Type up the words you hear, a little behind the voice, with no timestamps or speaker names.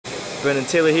Brendan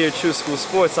Taylor here, True School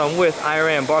Sports. I'm with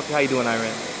Iran Barkley. How you doing,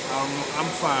 Iran? I'm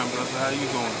fine, brother. How you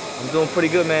doing? I'm doing pretty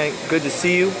good, man. Good to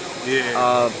see you.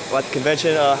 Yeah. At the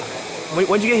convention.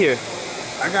 When'd you get here?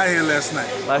 I got here last night.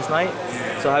 Last night?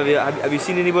 Yeah. So have you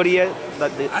seen anybody yet?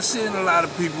 I seen a lot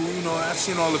of people. You know, I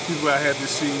seen all the people I had to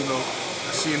see. You know,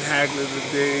 I seen Hagler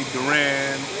today,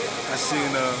 Duran. I seen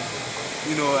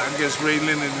you know, I guess Ray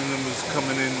Leonard and them is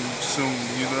coming in soon.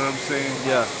 You know what I'm saying?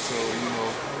 Yeah. So you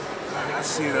know, I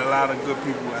seen a lot of good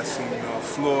people. I seen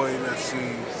Floyd. I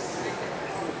seen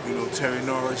Terry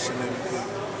Norris and everything.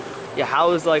 Yeah.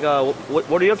 How is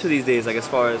what are you up to these days? Like as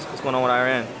far as what's going on with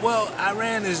Iran? Well,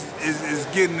 Iran is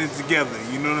getting it together.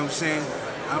 You know what I'm saying?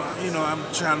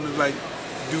 I'm trying to like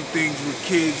do things with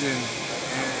kids and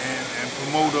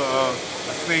promote a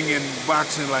thing in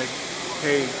boxing. Like,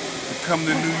 hey, to come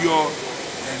to New York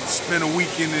and spend a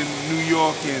weekend in New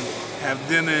York and have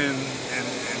dinner and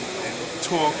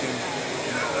talk and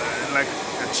like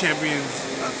a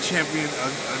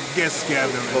guest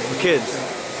gathering. But for kids.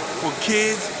 For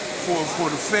kids, for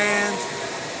the fans,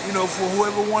 you know, for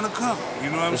whoever want to come.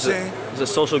 You know what I'm saying? It's a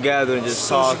social gathering, just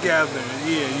social talk. gathering,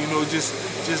 yeah. You know, just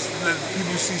let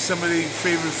people see some of their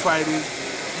favorite fighters.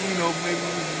 You know, maybe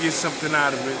we can get something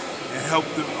out of it and help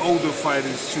the older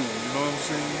fighters too. You know what I'm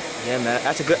saying? Yeah, man.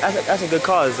 That's a good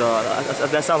cause.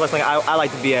 That sounds like something I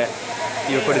like to be at.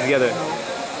 You put it together. You know,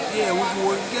 yeah, we can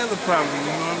work together probably.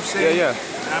 You know what I'm saying? Yeah.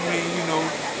 I mean, you know,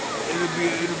 it'll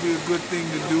be a good thing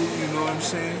to do. You know what I'm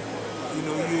saying? You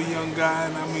know, you're a young guy,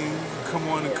 and I mean, come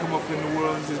up in the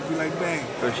world and just be like, bang.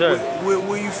 For sure.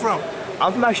 Where you from?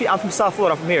 I'm from South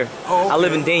Florida. I'm from here. Oh, okay. I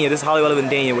live in Dania. This is Hollywood. I live in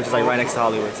Dania, which is like right next to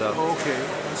Hollywood. So. Oh, okay,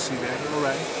 I see that. All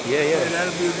right. Yeah.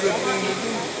 That'll be a good thing to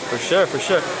do. For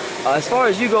sure. As far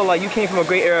as you go, like you came from a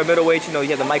great era of middleweight. You know, you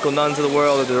had the Michael Nunns of the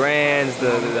world, the Durans,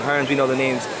 the Hearns. We know the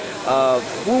names.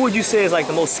 Who would you say is like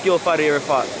the most skilled fighter you ever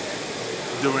fought?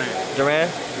 Duran. Duran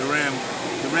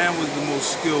was the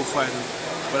most skilled fighter,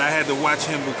 but I had to watch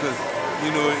him because,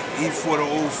 you know, he fought an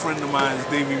old friend of mine,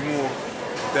 Davey Moore,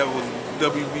 that was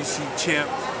WBC champ,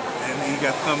 and he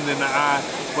got thumbed in the eye.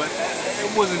 But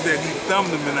it wasn't that he thumbed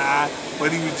him in the eye,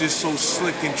 but he was just so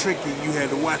slick and tricky, you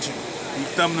had to watch him. He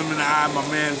thumbed him in the eye, my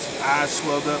man's eye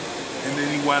swelled up, and then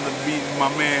he wound up beating my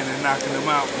man and knocking him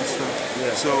out and stuff.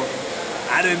 Yeah. So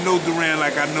I didn't know Duran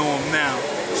like I know him now.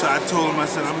 So I told him, I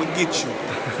said, I'm gonna get you.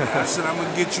 I said, I'm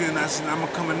gonna get you, and I said, I'm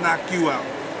gonna come and knock you out.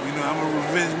 You know, I'm gonna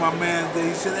revenge my man's day.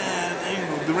 He said, you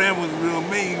know, Duran was a real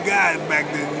mean guy back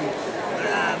then.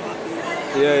 Yeah.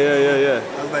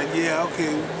 I was like, yeah, okay,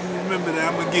 you remember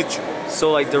that, I'm gonna get you.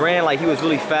 So like Duran, like he was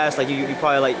really fast. Like you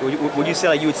probably like, would you say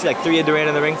like you would see like 3 of Duran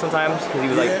in the ring sometimes? Because he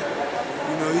was like,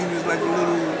 you know, he was like a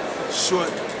little short,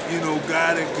 you know,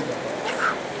 guy that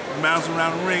could bounce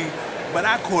around the ring. But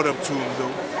I caught up to him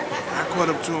though. I caught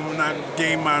up to him and I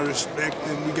gained my respect,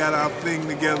 and we got our thing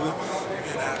together.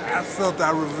 And I felt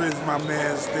I revenged my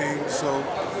man's thing, so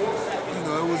you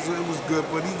know, it was good.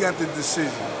 But he got the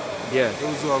decision. Yeah. It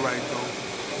was all right though.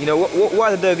 You know, we're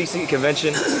at the WBC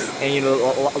Convention, and you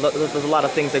know, there's a lot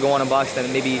of things that go on in boxing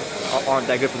that maybe aren't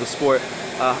that good for the sport.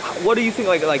 What do you think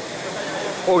like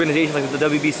organizations like the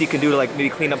WBC can do to like maybe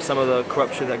clean up some of the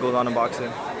corruption that goes on in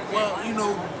boxing? Well, you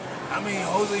know, I mean,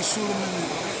 Jose Suleiman,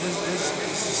 his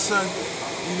son,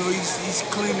 you know, he's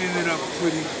cleaning it up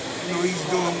pretty. You know, he's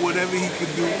doing whatever he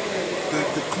could do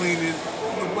to clean it.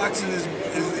 You know, boxing is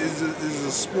a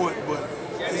sport, but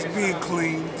it's being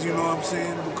cleaned. You know what I'm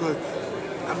saying? Because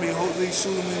I mean, Jose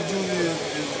Suleiman Jr.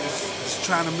 is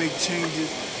trying to make changes,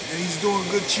 and he's doing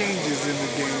good changes in the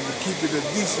game to keep it a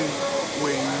decent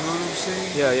way. You know what I'm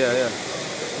saying? Yeah.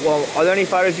 Well, are there any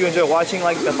fighters you enjoy watching,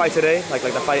 like the fight today, like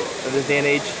the fight of this day and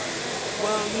age?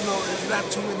 Well, you know, there's not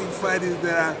too many fighters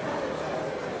that I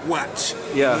watch.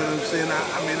 Yeah. You know what I'm saying?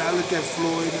 I mean, I look at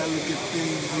Floyd, I look at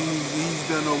things he's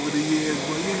done over the years,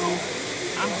 but you know,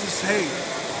 I'm just, hey,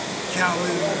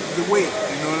 counting the weight.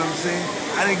 You know what I'm saying?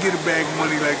 I didn't get a bag of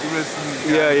money like the rest of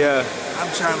these guys. Yeah.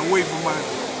 I'm trying to wait for my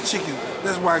chicken.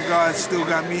 That's why God still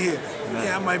got me here. Man.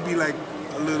 Yeah, I might be like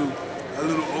a little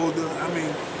older. I mean,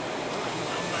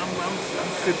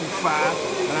 I'm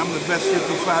 55, and I'm the best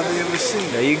 55 they ever seen.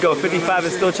 There you go, 55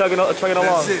 is still chugging along.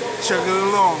 That's it, chugging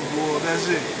along, boy. That's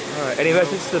it. All right. Any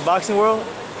message to the boxing world?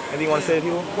 Anything you want to say to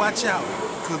people? Watch out,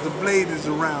 because the blade is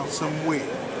around somewhere.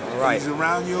 All right. He's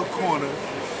around your corner,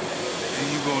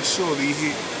 and you're gonna surely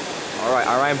hit. All right,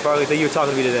 Iran Barkley, thank you for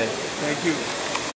talking to me today. Thank you.